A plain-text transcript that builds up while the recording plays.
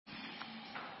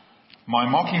My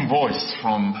mocking voice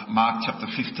from Mark chapter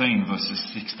 15, verses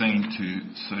 16 to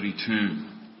 32.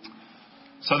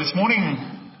 So this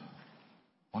morning,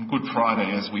 on Good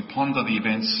Friday, as we ponder the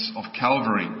events of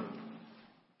Calvary,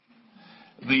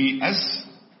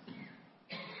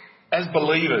 as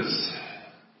believers,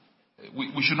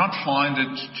 we should not find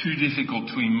it too difficult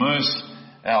to immerse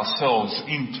ourselves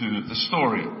into the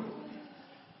story.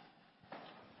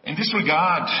 In this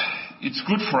regard, it's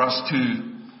good for us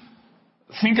to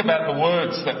think about the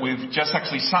words that we've just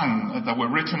actually sung, that were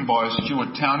written by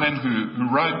Stuart Townend, who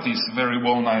wrote this very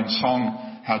well-known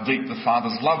song, How Deep the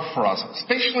Father's Love for Us.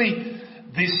 Especially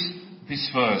this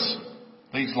verse,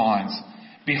 these lines.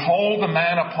 Behold the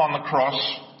man upon the cross,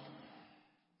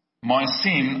 my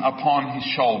sin upon his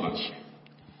shoulders.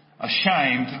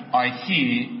 Ashamed, I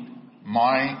hear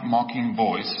my mocking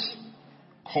voice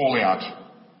call out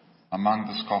among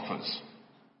the scoffers.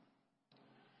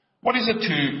 What is it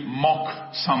to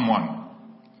mock someone?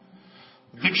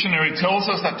 The dictionary tells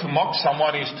us that to mock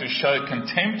someone is to show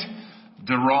contempt,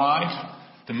 deride,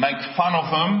 to make fun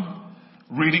of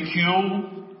them,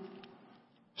 ridicule,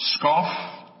 scoff,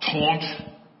 taunt,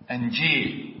 and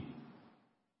jeer.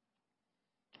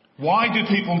 Why do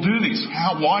people do this?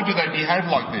 Why do they behave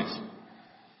like this?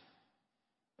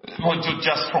 Well,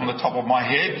 just from the top of my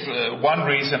head, one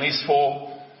reason is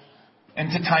for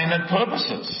entertainment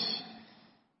purposes.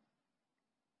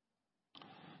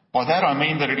 By that I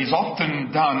mean that it is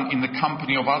often done in the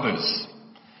company of others,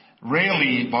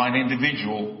 rarely by an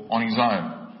individual on his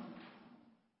own.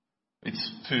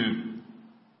 It's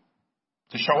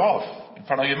to show off in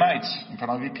front of your mates, in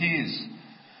front of your peers.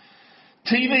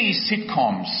 TV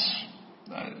sitcoms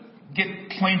get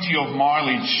plenty of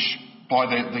mileage by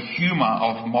the humour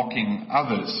of mocking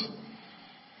others,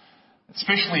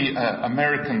 especially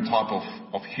American type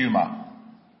of humour.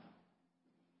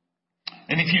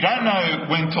 And if you don't know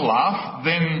when to laugh,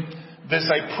 then there's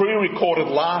a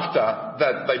pre-recorded laughter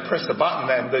that they press the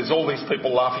button and there's all these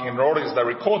people laughing in the audience. They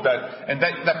record that and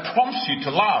that prompts you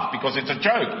to laugh because it's a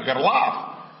joke. You've got to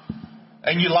laugh.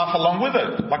 And you laugh along with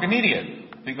it like an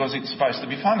idiot because it's supposed to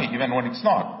be funny even when it's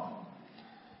not.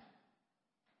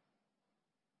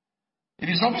 It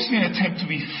is obviously an attempt to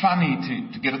be funny,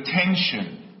 to get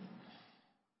attention.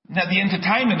 Now the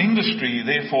entertainment industry,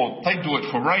 therefore, they do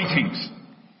it for ratings.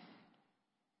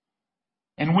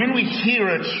 And when we hear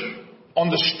it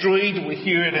on the street, we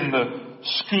hear it in the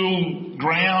school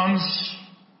grounds,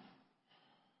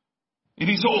 it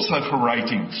is also for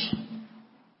ratings.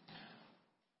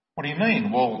 What do you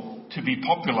mean? Well, to be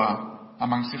popular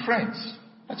amongst your friends.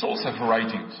 That's also for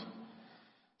ratings.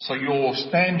 So you're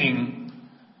standing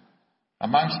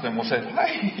amongst them will say,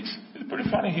 hey, it's pretty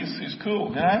funny, he's cool,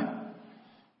 you know?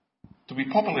 To be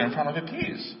popular in front of your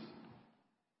peers.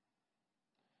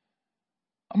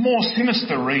 A more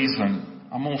sinister reason,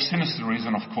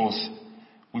 of course,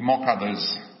 we mock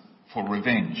others for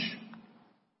revenge.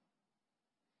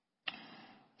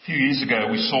 A few years ago,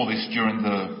 we saw this during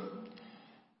the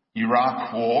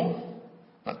Iraq War,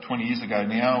 about 20 years ago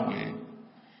now, where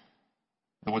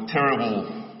there were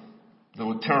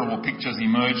terrible pictures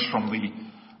emerged from the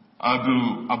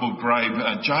Abu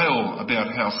Ghraib jail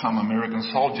about how some American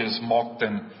soldiers mocked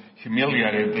and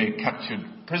humiliated their captured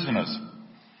prisoners.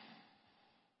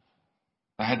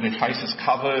 They had their faces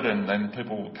covered and then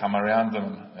people would come around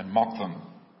them and mock them.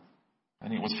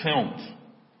 And it was filmed.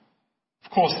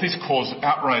 Of course, this caused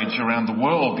outrage around the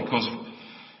world because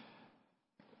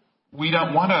we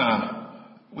don't want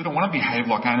to behave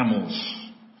like animals.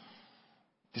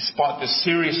 Despite the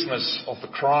seriousness of the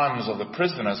crimes of the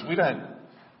prisoners, we don't,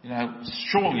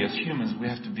 surely as humans we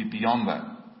have to be beyond that.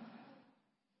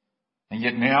 And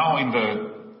yet now in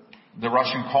the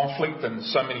Russian conflict and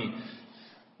so many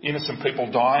innocent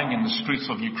people dying in the streets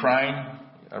of Ukraine,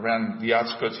 around the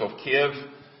outskirts of Kiev,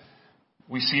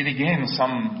 we see it again.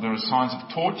 There are signs of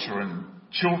torture and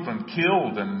children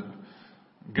killed and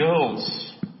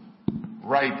girls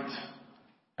raped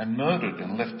and murdered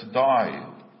and left to die.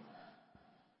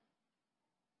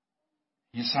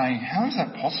 You're saying, how is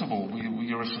that possible?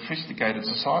 We are a sophisticated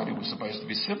society. We're supposed to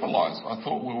be civilized. I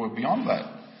thought we were beyond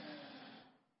that.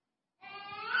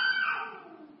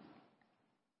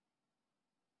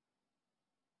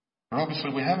 But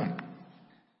obviously we haven't.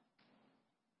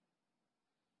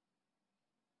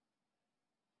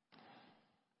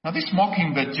 Now this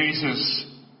mocking that Jesus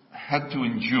had to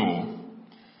endure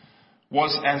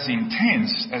was as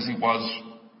intense as it was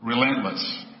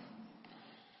relentless.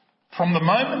 From the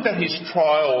moment that his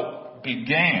trial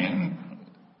began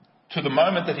to the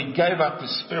moment that he gave up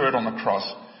his spirit on the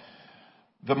cross,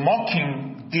 the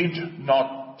mocking did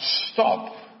not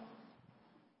stop.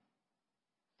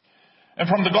 And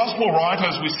from the gospel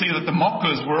writers, we see that the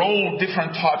mockers were all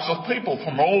different types of people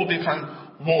from all different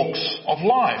walks of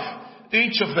life,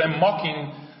 each of them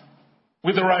mocking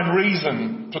with their own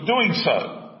reason for doing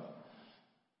so.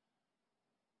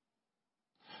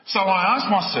 So I asked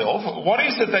myself, what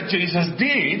is it that Jesus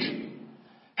did?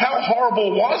 How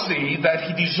horrible was he that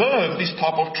he deserved this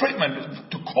type of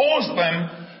treatment to cause them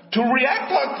to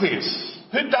react like this?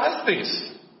 Who does this?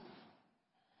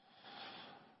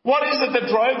 What is it that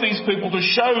drove these people to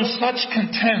show such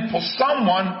contempt for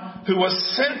someone who was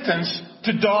sentenced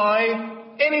to die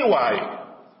anyway?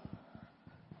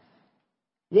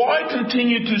 Why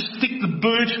continue to stick the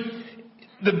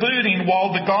boot in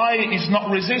while the guy is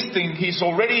not resisting? He's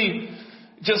already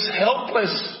just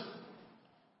helpless.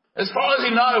 As far as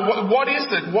you know, what is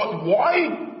it?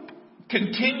 Why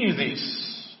continue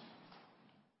this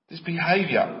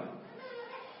behaviour?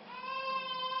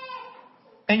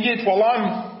 And yet, while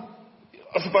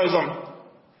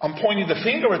I'm pointing the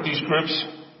finger at these groups,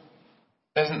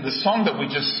 as in the song that we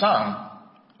just sung,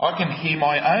 I can hear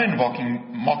my own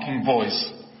mocking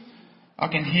voice. I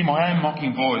can hear my own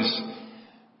mocking voice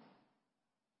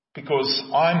because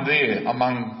I'm there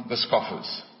among the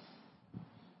scoffers.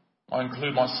 I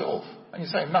include myself. And you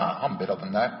say, nah, I'm better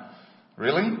than that.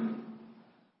 Really?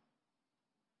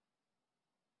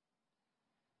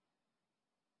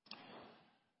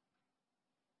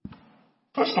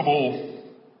 First of all,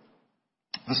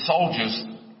 the soldiers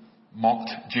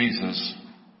mocked Jesus.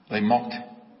 They mocked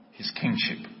his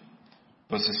kingship.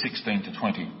 Verses 16 to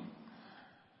 20.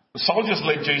 The soldiers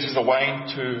led Jesus away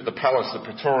to the palace, the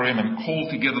praetorium, and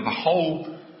called together the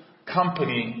whole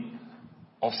company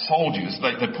of soldiers.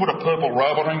 They put a purple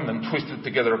robe on him and twisted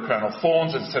together a crown of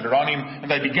thorns and set it on him,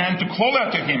 and they began to call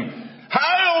out to him,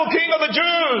 "Hail, King of the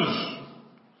Jews!"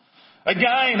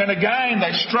 Again and again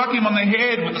they struck him on the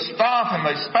head with a staff and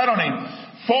they spat on him.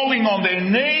 Falling on their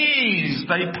knees,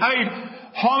 they paid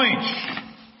homage.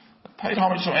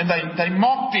 And they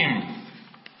mocked him.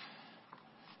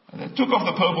 And they took off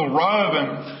the purple robe and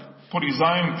put his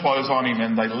own clothes on him,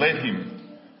 and they led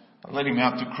him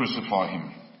out to crucify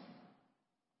him.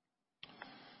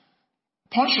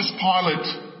 Pontius Pilate,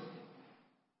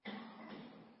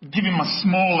 give him a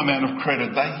small amount of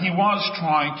credit, that he was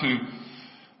trying to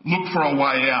look for a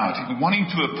way out, wanting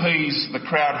to appease the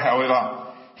crowd.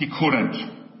 However, he couldn't.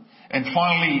 And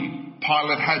finally,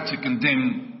 Pilate had to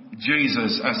condemn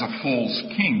Jesus as a false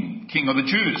king of the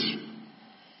Jews.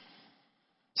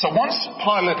 So once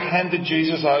Pilate handed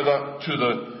Jesus over to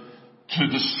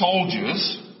the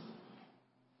soldiers,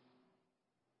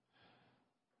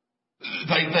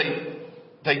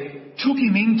 they took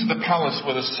him into the palace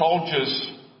where the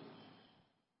soldiers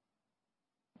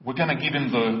were going to give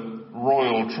him the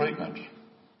royal treatment.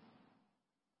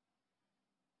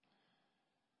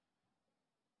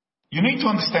 You need to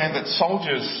understand that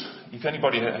soldiers, if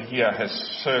anybody here has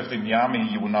served in the army,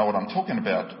 you will know what I'm talking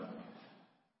about,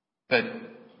 that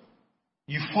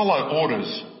you follow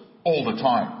orders all the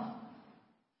time.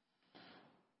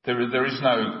 There is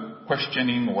no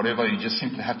questioning or whatever, you just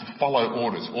simply have to follow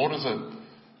orders. Orders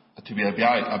are to be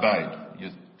obeyed.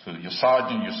 To your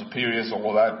sergeant, your superiors,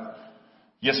 all that.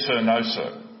 Yes sir, no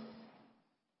sir.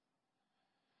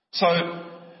 So,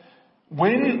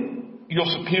 when your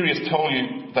superiors tell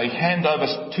you, they hand over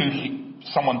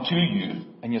someone to you,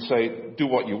 and you say, do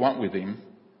what you want with him,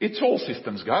 it's all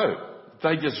systems go.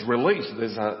 They just release.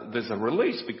 There's a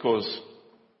release because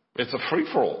it's a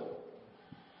free-for-all.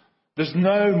 There's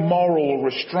no moral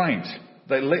restraint.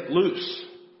 They let loose.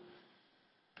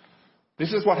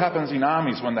 This is what happens in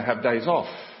armies when they have days off,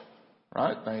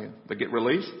 right? They get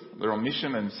released, they're on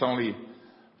mission, and suddenly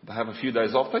they have a few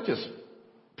days off. They just,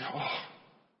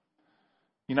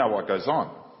 you know what goes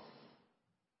on.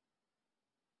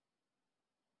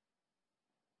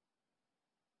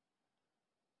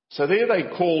 So there they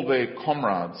called their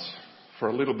comrades for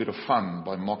a little bit of fun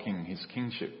by mocking his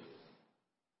kingship.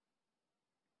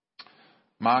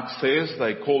 Mark says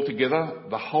they called together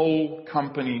the whole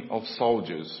company of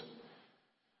soldiers.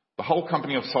 The whole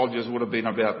company of soldiers would have been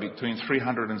about between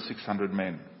 300 and 600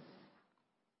 men.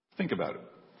 Think about it.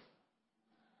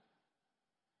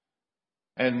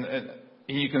 And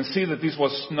you can see that this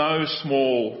was no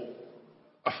small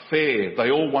affair. They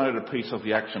all wanted a piece of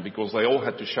the action because they all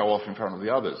had to show off in front of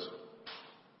the others.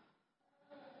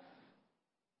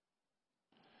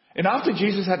 And after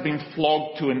Jesus had been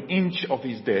flogged to an inch of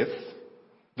his death,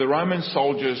 the Roman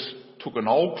soldiers took an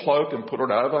old cloak and put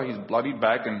it over his bloody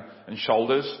back and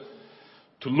shoulders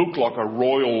to look like a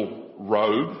royal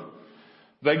robe.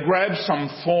 They grabbed some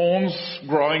thorns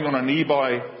growing on a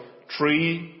nearby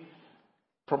tree,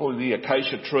 probably the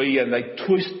acacia tree, and they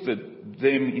twisted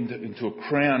them into a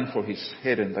crown for his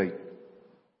head, and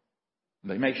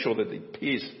they make sure that they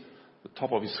pierce the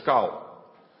top of his skull.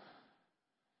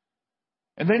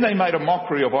 And then they made a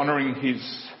mockery of honouring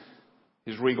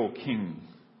his regal king,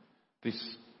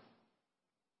 this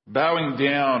bowing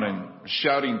down and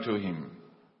shouting to him.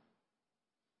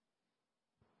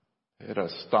 They had a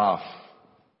staff,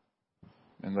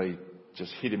 and they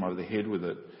just hit him over the head with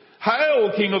it.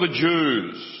 "Hail, King of the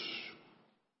Jews!"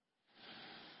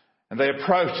 And they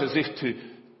approached as if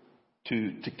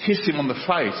to kiss him on the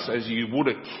face as you would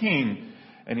a king,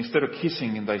 and instead of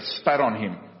kissing him, they spat on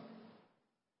him.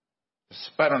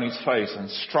 Spat on his face and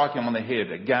struck him on the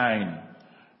head again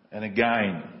and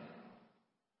again.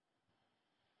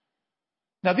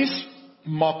 Now this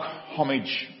mock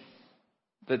homage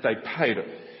that they paid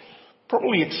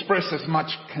probably expressed as much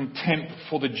contempt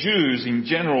for the Jews in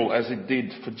general as it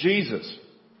did for Jesus.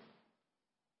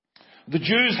 The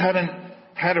Jews hadn't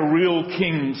had a real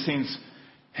king since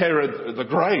Herod the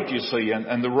Great, you see,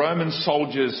 and the Roman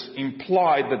soldiers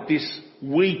implied that this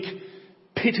weak,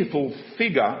 pitiful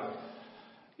figure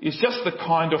is just the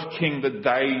kind of king that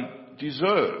they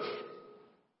deserve.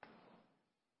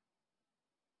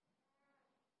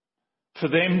 For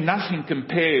them, nothing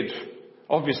compared,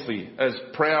 obviously, as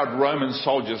proud Roman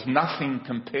soldiers, nothing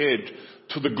compared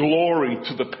to the glory,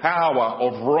 to the power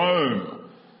of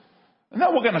Rome. And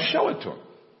now we're going to show it to them.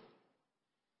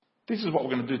 This is what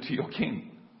we're going to do to your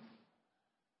king.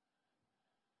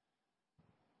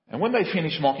 And when they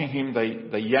finished mocking him,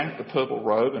 they yanked the purple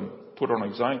robe and put on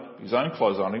his own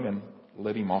clothes on him and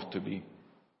led him off to be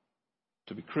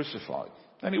crucified.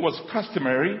 And it was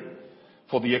customary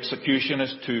for the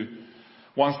executioners to,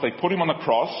 once they put him on the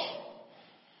cross,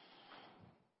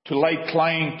 to lay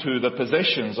claim to the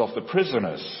possessions of the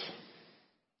prisoners.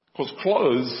 Because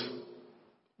clothes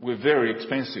were very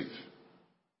expensive.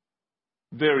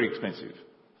 Very expensive.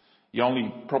 You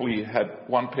only probably had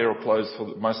one pair of clothes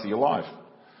for most of your life.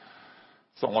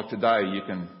 It's not like today you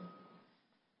can,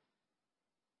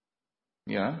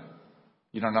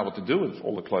 you don't know what to do with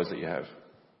all the clothes that you have.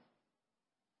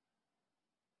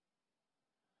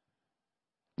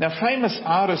 Now, famous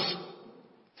artists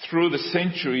through the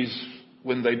centuries,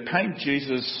 when they paint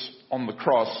Jesus on the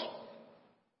cross,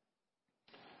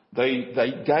 they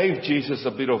gave Jesus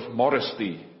a bit of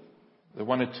modesty. They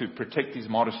wanted to protect his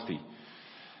modesty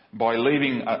by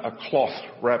leaving a cloth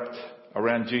wrapped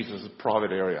around Jesus'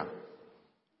 private area.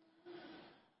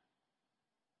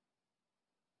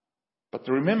 But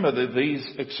to remember that these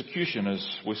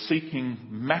executioners were seeking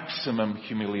maximum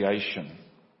humiliation.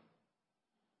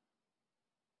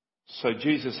 So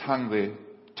Jesus hung there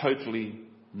totally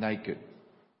naked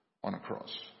on a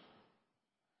cross.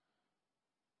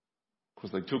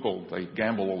 Because they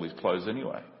gambled all his clothes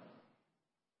anyway.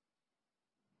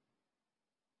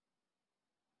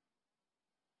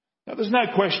 Now there's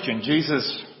no question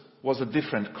Jesus was a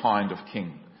different kind of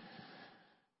king.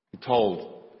 He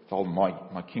told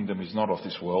my kingdom is not of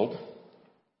this world.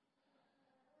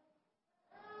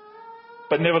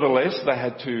 But nevertheless, they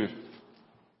had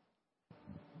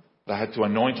to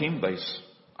anoint him. They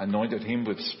anointed him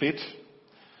with spit,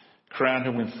 crowned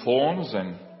him with thorns,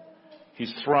 and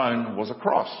his throne was a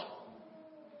cross.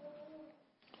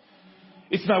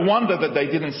 It's no wonder that they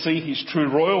didn't see his true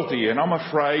royalty, and I'm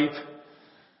afraid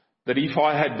that if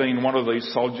I had been one of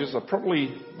these soldiers, I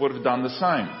probably would have done the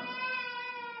same.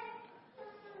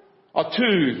 I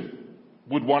too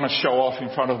would want to show off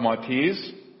in front of my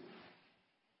peers.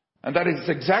 And that is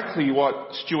exactly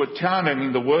what Stuart Townend,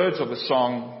 in the words of the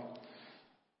song,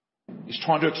 is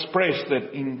trying to express,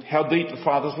 that in How Deep the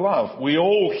Father's Love. We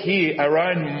all hear our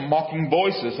own mocking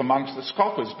voices amongst the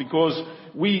scoffers because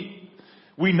we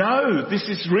know this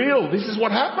is real. This is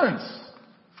what happens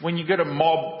when you get a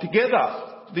mob together.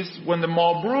 When the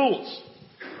mob rules.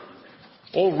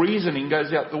 All reasoning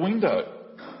goes out the window.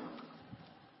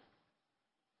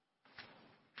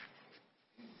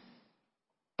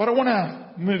 But I want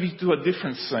to move you to a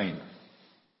different scene.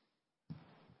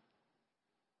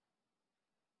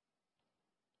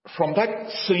 From that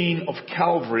scene of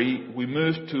Calvary, we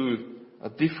move to a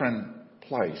different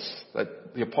place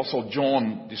that the Apostle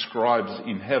John describes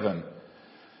in heaven.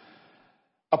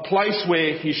 A place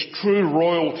where his true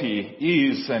royalty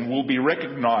is and will be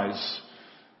recognized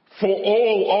for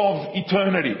all of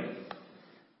eternity.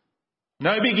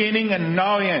 No beginning and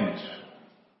no end.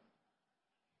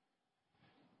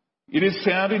 It is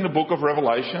found in the book of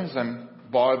Revelations, and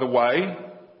by the way,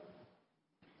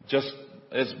 just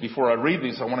as before I read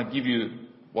this, I want to give you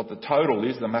what the total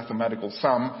is, the mathematical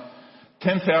sum.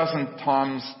 10,000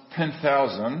 times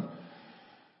 10,000.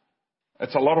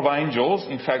 It's a lot of angels.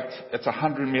 In fact, it's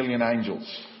 100 million angels.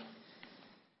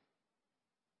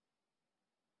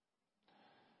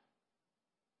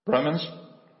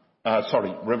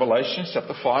 Revelation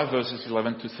chapter 5 verses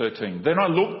 11 to 13. Then I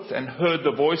looked and heard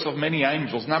the voice of many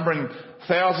angels, numbering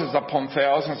thousands upon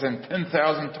thousands and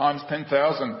 10,000 times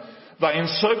 10,000. They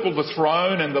encircled the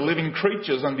throne and the living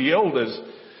creatures and the elders,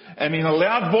 and in a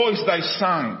loud voice they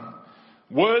sung,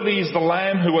 "Worthy is the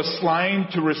Lamb who was slain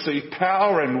to receive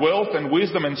power and wealth and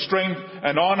wisdom and strength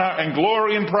and honour and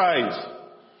glory and praise."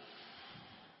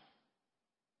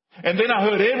 And then I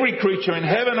heard every creature in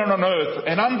heaven and on earth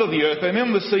and under the earth and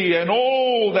in the sea and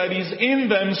all that is in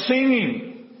them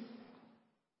singing.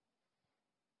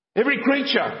 Every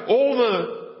creature,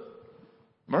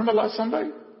 remember last Sunday?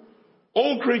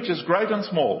 All creatures, great and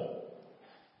small,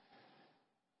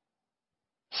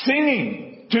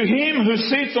 singing, "To him who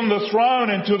sits on the throne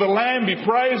and to the Lamb be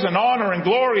praise and honour and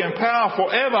glory and power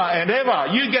forever and ever."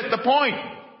 You get the point.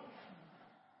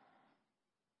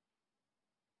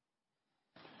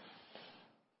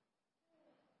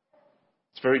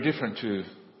 It's very different to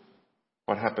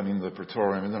what happened in the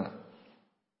Praetorium, isn't it?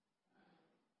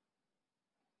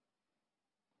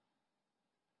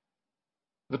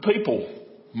 The people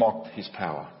mocked his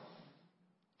power.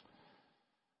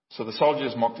 So the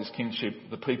soldiers mocked his kingship,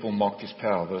 the people mocked his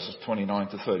power, verses 29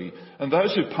 to 30. And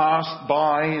those who passed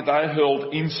by, they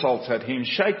hurled insults at him,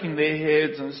 shaking their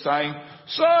heads and saying,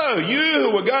 "So, you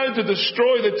who were going to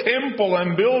destroy the temple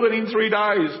and build it in 3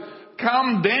 days,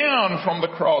 come down from the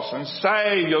cross and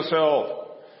save yourself."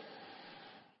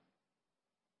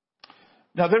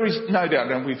 Now there is no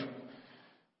doubt, and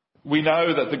we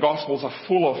know that the Gospels are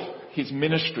full of his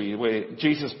ministry, where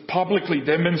Jesus publicly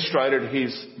demonstrated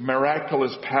his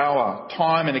miraculous power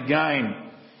time and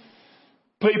again.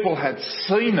 People had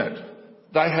seen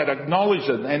it. They had acknowledged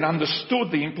it and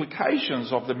understood the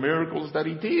implications of the miracles that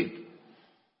he did.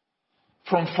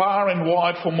 From far and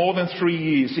wide for more than 3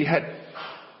 years,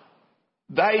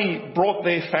 they brought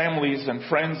their families and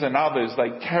friends and others.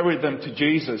 They carried them to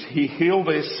Jesus. He healed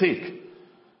their sick.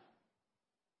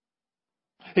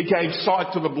 He gave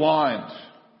sight to the blind.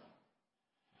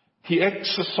 He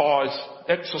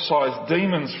exorcised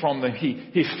demons from them.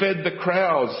 He fed the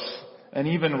crowds and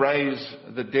even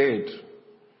raised the dead.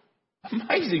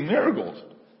 Amazing miracles.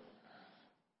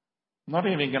 Not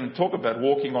even going to talk about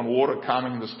walking on water,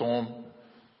 calming the storm.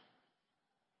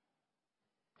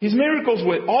 His miracles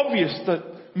were obvious,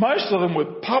 that most of them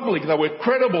were public, they were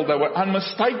credible, they were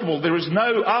unmistakable. There is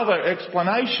no other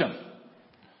explanation.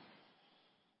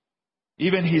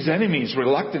 Even his enemies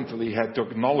reluctantly had to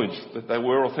acknowledge that they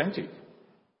were authentic.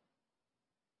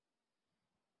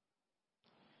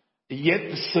 Yet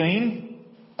the scene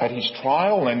at his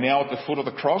trial and now at the foot of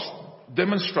the cross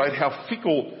demonstrate how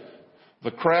fickle the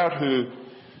crowd who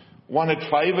wanted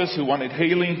favours, who wanted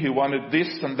healing, who wanted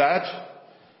this and that,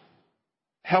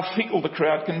 how fickle the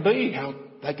crowd can be, how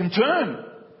they can turn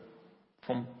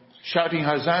from shouting,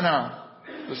 "Hosanna,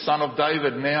 the Son of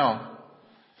David," now.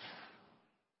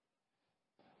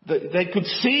 They could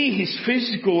see his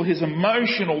physical, his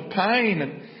emotional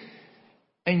pain,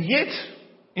 and yet,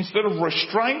 instead of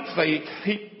restraint, they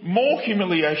heap more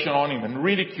humiliation on him and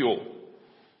ridicule.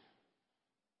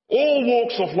 All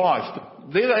walks of life.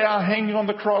 There they are hanging on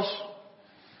the cross.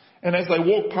 And as they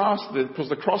walk past, because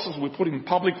the crosses were put in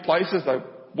public places, they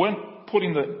weren't put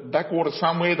in the backwater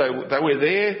somewhere, they were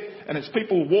there. And as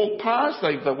people walked past,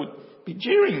 they would be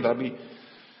jeering, they'd be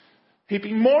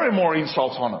heaping more and more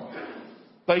insults on them.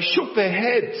 They shook their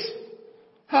heads.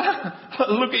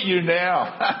 Look at you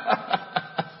now.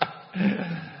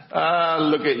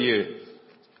 Look at you.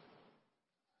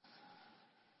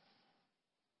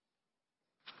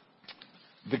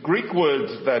 The Greek word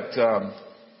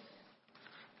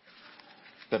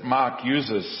that Mark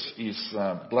uses is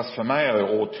blasphemeo,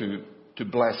 or to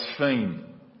blaspheme.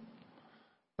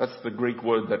 That's the Greek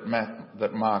word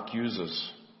that Mark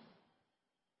uses.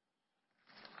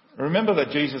 Remember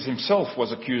that Jesus himself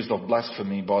was accused of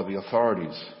blasphemy by the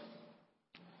authorities,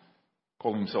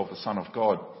 calling himself the Son of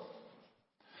God.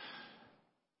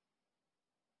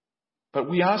 But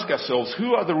we ask ourselves,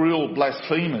 who are the real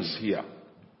blasphemers here?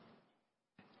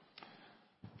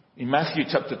 In Matthew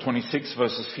chapter 26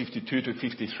 verses 52 to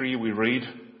 53 we read,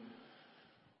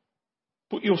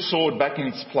 "Put your sword back in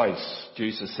its place,"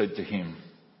 Jesus said to him.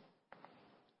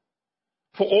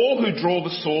 "For all who draw the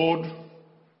sword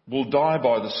will die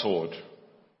by the sword."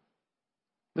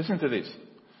 Listen to this.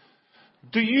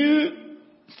 "Do you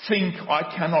think I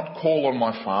cannot call on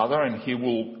my Father and he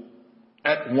will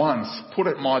at once put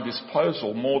at my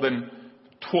disposal more than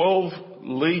 12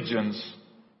 legions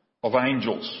of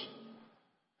angels?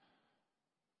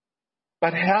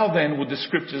 But how then would the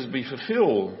scriptures be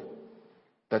fulfilled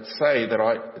that say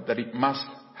that it must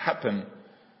happen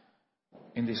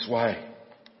in this way?"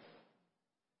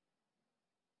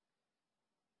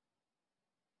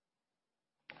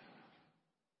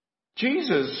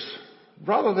 Jesus,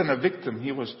 rather than a victim,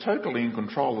 he was totally in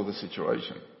control of the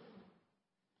situation.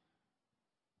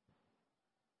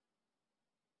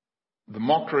 The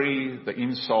mockery, the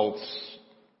insults,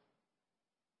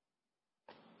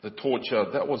 the torture,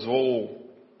 that was all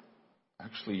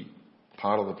actually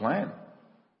part of the plan.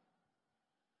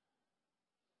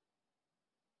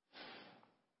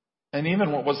 And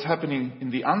even what was happening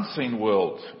in the unseen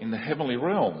world, in the heavenly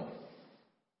realm,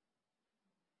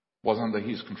 was under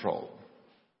his control,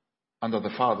 under the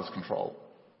Father's control.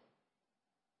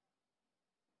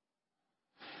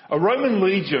 A Roman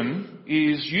legion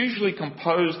is usually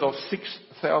composed of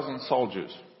 6,000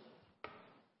 soldiers.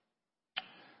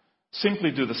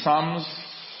 Simply do the sums,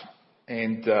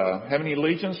 and how many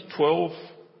legions? 12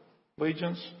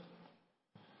 legions.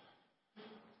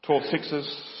 12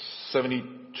 sixes,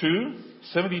 72.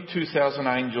 72,000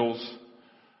 angels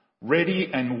ready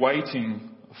and waiting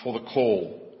for the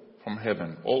call from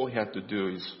heaven. All he had to do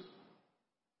is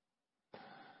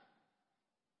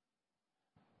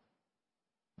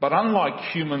But unlike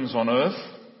humans on earth,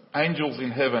 angels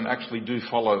in heaven actually do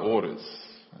follow orders,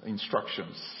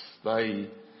 instructions. They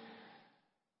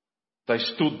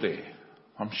stood there.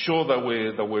 I'm sure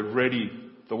they were ready.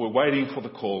 They were waiting for the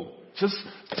call. Just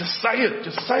say it.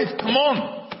 Just say it. Come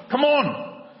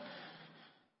on.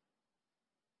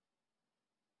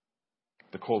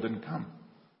 The call didn't come.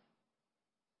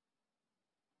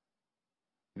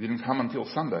 It didn't come until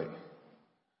Sunday.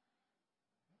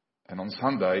 And on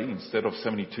Sunday, instead of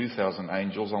 72,000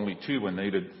 angels, only 2 were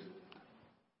needed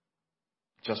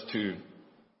just to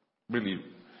really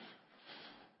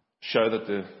show that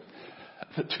the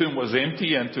tomb was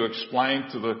empty and to explain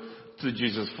to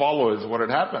Jesus' followers what had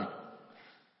happened.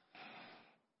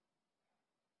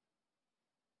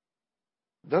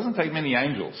 It doesn't take many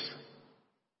angels.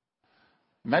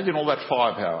 Imagine all that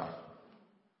firepower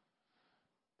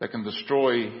that can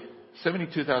destroy,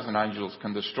 72,000 angels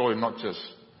can destroy not just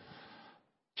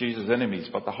Jesus' enemies,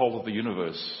 but the whole of the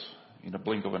universe in a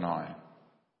blink of an eye.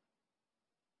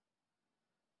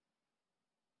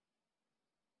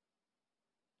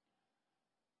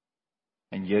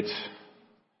 And yet,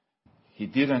 he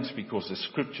didn't, because the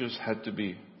scriptures had to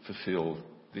be fulfilled.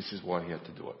 This is why he had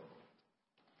to do it.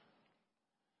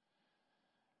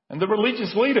 And the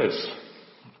religious leaders,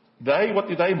 what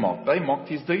did they mock? They mocked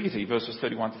his deity, verses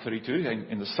 31 to 32. And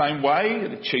in the same way,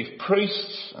 the chief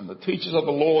priests and the teachers of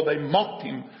the law, they mocked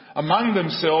him among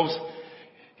themselves.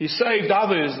 He saved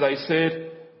others, they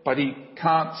said, but he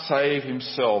can't save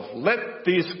himself. Let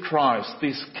this Christ,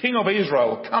 this King of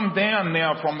Israel, come down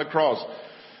now from the cross,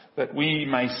 that we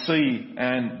may see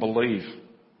and believe.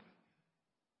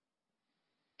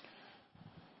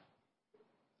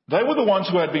 They were the ones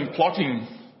who had been plotting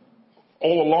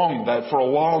all along, that for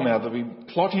a while now, they've been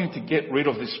plotting to get rid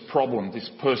of this problem, this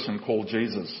person called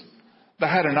Jesus. They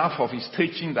had enough of his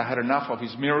teaching, they had enough of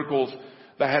his miracles,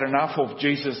 they had enough of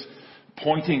Jesus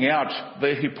pointing out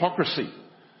their hypocrisy.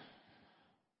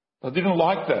 They didn't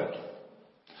like that.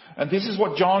 And this is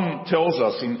what John tells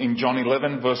us in John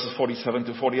 11, verses 47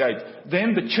 to 48.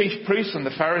 Then the chief priests and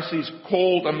the Pharisees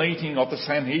called a meeting of the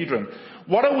Sanhedrin.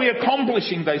 What are we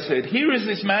accomplishing, they said. Here is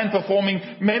this man performing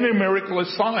many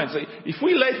miraculous signs. If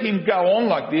we let him go on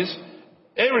like this,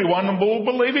 everyone will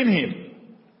believe in him.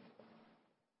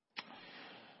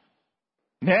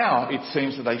 Now it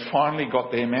seems that they finally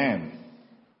got their man.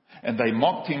 And they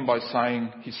mocked him by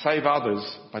saying, he saved others,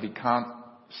 but he can't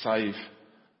save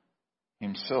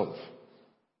himself.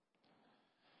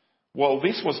 Well,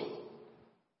 this was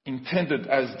intended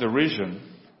as derision.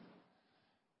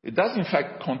 It does in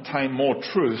fact contain more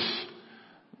truth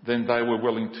than they were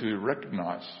willing to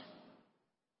recognize.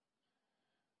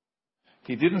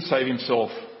 He didn't save himself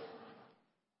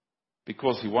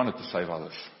because he wanted to save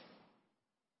others.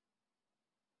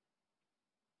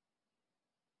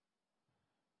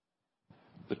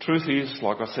 The truth is,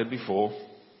 like I said before,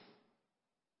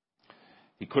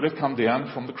 he could have come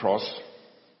down from the cross,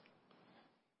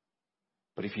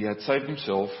 but if he had saved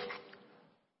himself,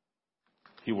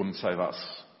 he wouldn't save us.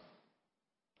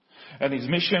 And his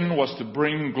mission was to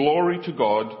bring glory to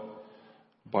God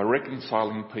by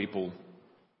reconciling people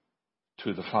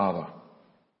to the Father.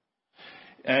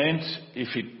 And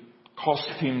if it cost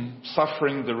him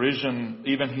suffering, derision,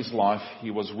 even his life, he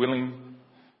was willing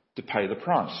to pay the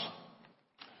price.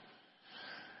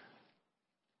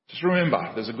 Just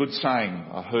remember, there's a good saying,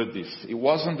 I heard this. It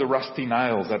wasn't the rusty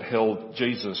nails that held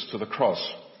Jesus to the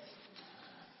cross.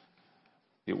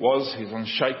 It was his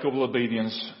unshakable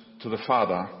obedience to the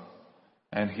Father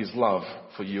and his love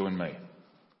for you and me.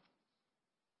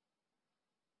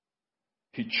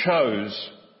 He chose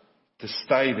to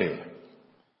stay there.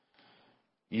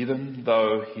 even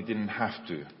though he didn't have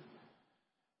to,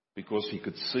 because he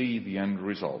could see the end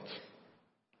result.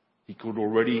 He could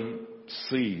already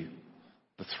see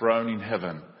the throne in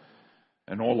heaven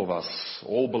and all of us,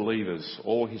 all believers,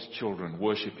 all his children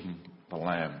worshipping the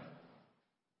Lamb.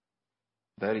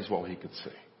 That is what he could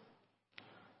see.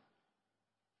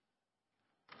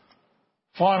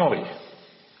 Finally,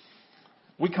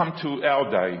 we come to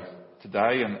our day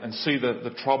today and see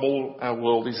the trouble our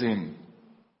world is in,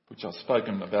 which I've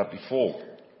spoken about before.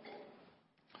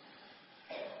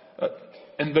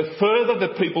 And the further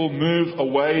that people move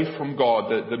away from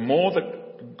God, the more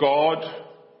that God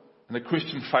and the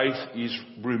Christian faith is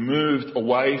removed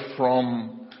away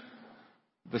from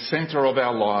the centre of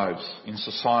our lives in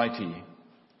society,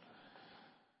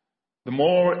 the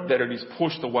more that it is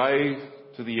pushed away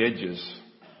to the edges,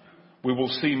 we will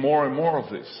see more and more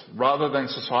of this. Rather than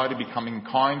society becoming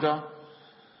kinder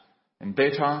and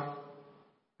better,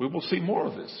 we will see more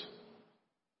of this.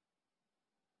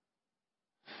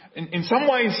 In some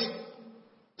ways,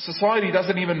 society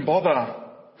doesn't even bother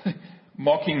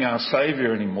mocking our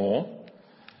Saviour anymore.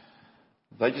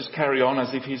 They just carry on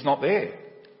as if he's not there.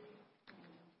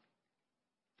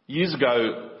 Years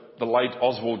ago, the late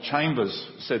Oswald Chambers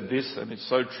said this, and it's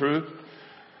so true.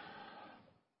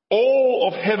 All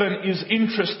of heaven is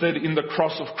interested in the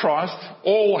cross of Christ.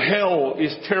 All hell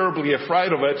is terribly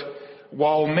afraid of it,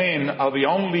 while men are the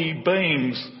only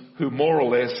beings who more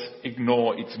or less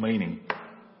ignore its meaning.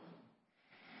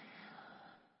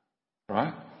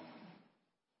 Right?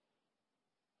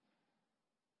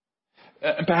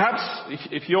 And perhaps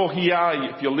if you're here,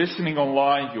 if you're listening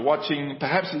online, if you're watching,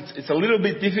 perhaps it's a little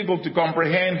bit difficult to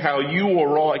comprehend how you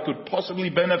or I could possibly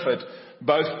benefit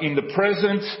both in the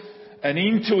present and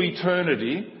into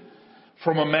eternity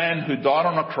from a man who died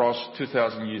on a cross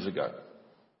 2,000 years ago.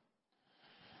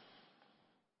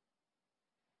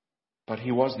 But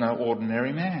he was no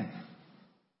ordinary man.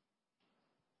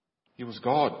 He was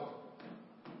God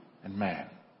and man.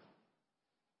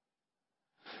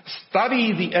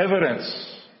 Study the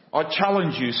evidence. I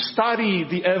challenge you, study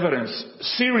the evidence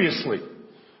seriously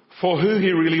for who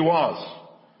he really was.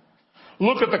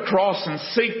 Look at the cross and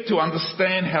seek to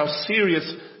understand how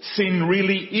serious sin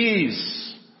really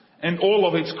is and all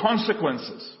of its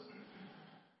consequences.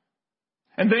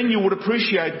 And then you would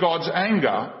appreciate God's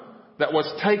anger that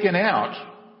was taken out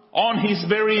on his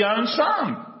very own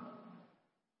Son.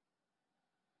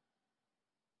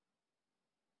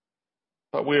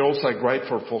 But we're also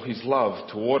grateful for his love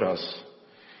toward us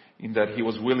in that he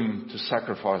was willing to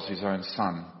sacrifice his own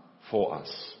Son for us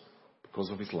because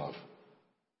of his love.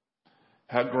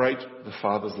 How great the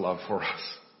Father's love for us.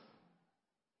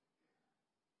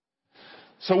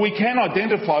 So we can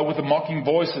identify with the mocking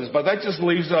voices, but that just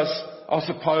leaves us, I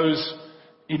suppose,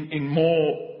 in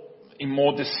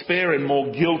more despair and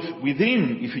more guilt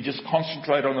within if you just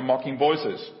concentrate on the mocking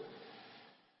voices.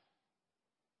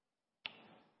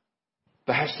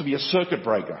 There has to be a circuit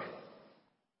breaker.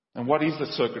 And what is the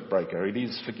circuit breaker? It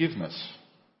is forgiveness.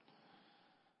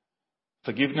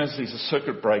 Forgiveness is a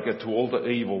circuit breaker to all the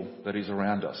evil that is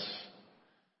around us.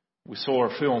 We saw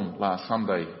a film last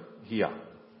Sunday here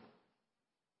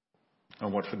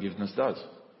on what forgiveness does.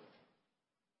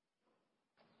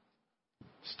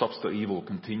 Stops the evil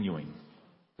continuing,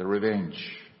 the revenge.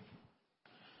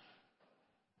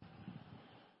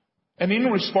 And in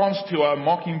response to our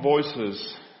mocking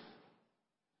voices,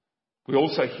 we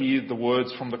also hear the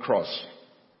words from the cross.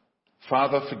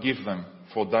 Father, forgive them,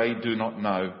 for they do not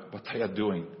know what they are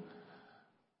doing.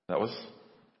 That was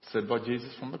said by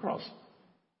Jesus from the cross.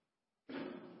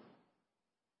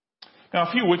 Now,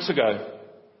 a few weeks ago,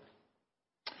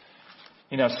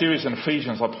 in our series in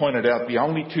Ephesians, I pointed out the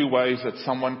only two ways that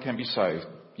someone can be saved.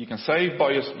 You can save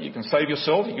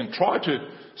yourself. You can try to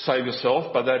save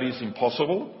yourself, but that is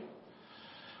impossible.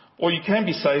 Or you can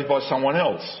be saved by someone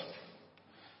else,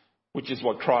 which is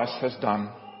what Christ has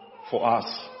done for us.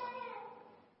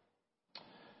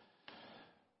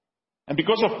 And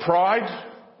because of pride,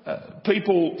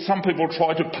 some people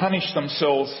try to punish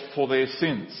themselves for their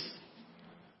sins,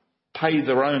 pay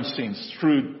their own sins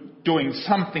through doing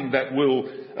something that will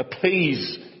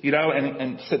appease,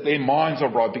 and set their minds all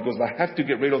right because they have to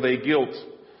get rid of their guilt.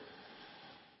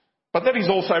 But that is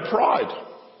also pride.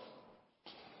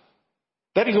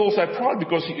 That is also pride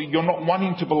because you're not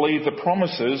wanting to believe the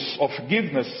promises of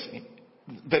forgiveness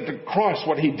that the Christ,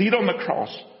 what he did on the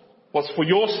cross, was for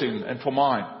your sin and for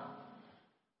mine.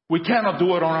 We cannot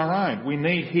do it on our own. We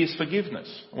need his forgiveness.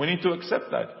 We need to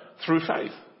accept that through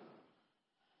faith.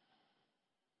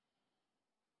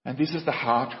 And this is the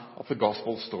heart of the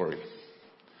gospel story.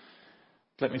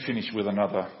 Let me finish with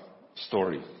another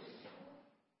story.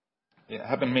 It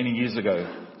happened many years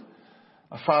ago.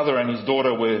 A father and his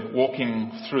daughter were walking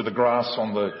through the grass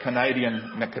on the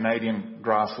Canadian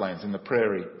grasslands in the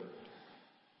prairie.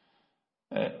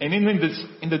 And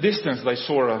in the distance they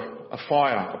saw a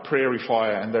fire, a prairie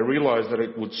fire, and they realized that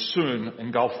it would soon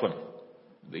engulf them.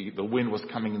 The wind was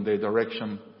coming in their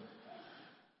direction,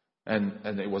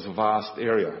 and it was a vast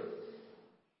area.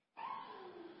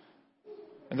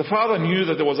 And the father knew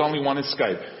that there was only one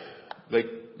escape.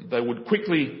 They would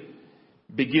quickly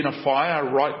begin a fire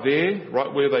right there,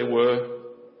 right where they were,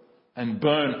 and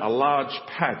burn a large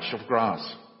patch of grass.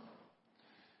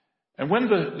 And when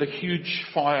the huge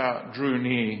fire drew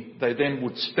near, they then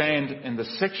would stand in the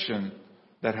section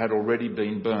that had already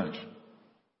been burnt.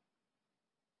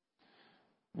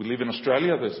 We live in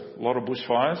Australia, there's a lot of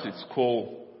bushfires. It's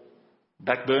called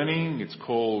backburning, it's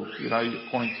called,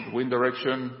 according to the wind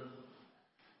direction,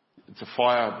 it's a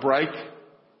fire break.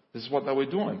 This is what they were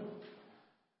doing.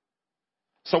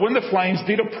 So when the flames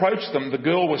did approach them, the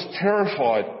girl was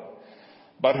terrified,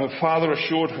 but her father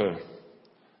assured her,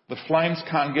 "The flames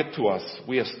can't get to us.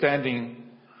 We are standing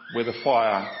where the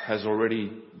fire has already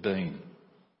been."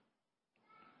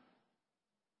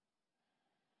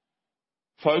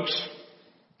 Folks,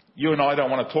 you and I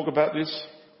don't want to talk about this,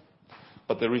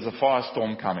 but there is a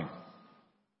firestorm coming.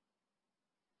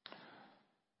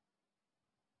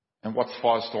 And what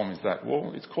firestorm is that?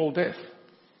 Well, it's called death.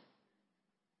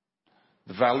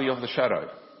 The valley of the shadow.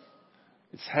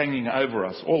 It's hanging over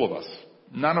us, all of us.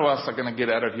 None of us are going to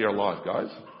get out of here alive, guys.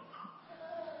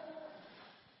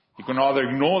 You can either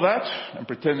ignore that and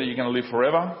pretend that you're going to live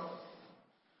forever,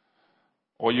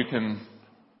 or you can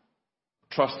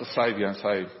trust the Saviour and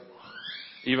say,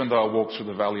 "Even though I walk through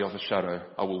the valley of the shadow,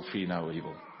 I will fear no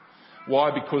evil."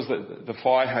 Why? Because the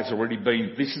fire has already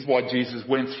been. This is why Jesus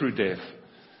went through death.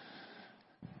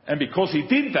 And because he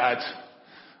did that,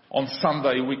 on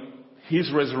Sunday,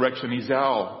 his resurrection is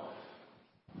our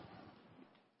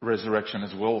resurrection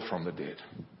as well from the dead.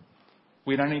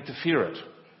 We don't need to fear it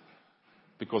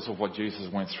because of what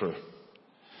Jesus went through.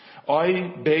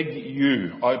 I beg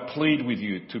you, I plead with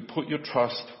you to put your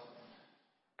trust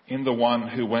in the one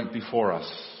who went before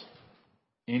us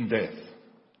in death.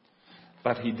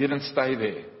 But he didn't stay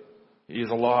there. He is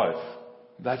alive.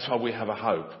 That's why we have a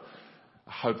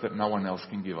hope that no one else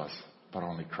can give us, but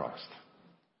only Christ.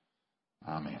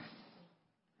 Amen.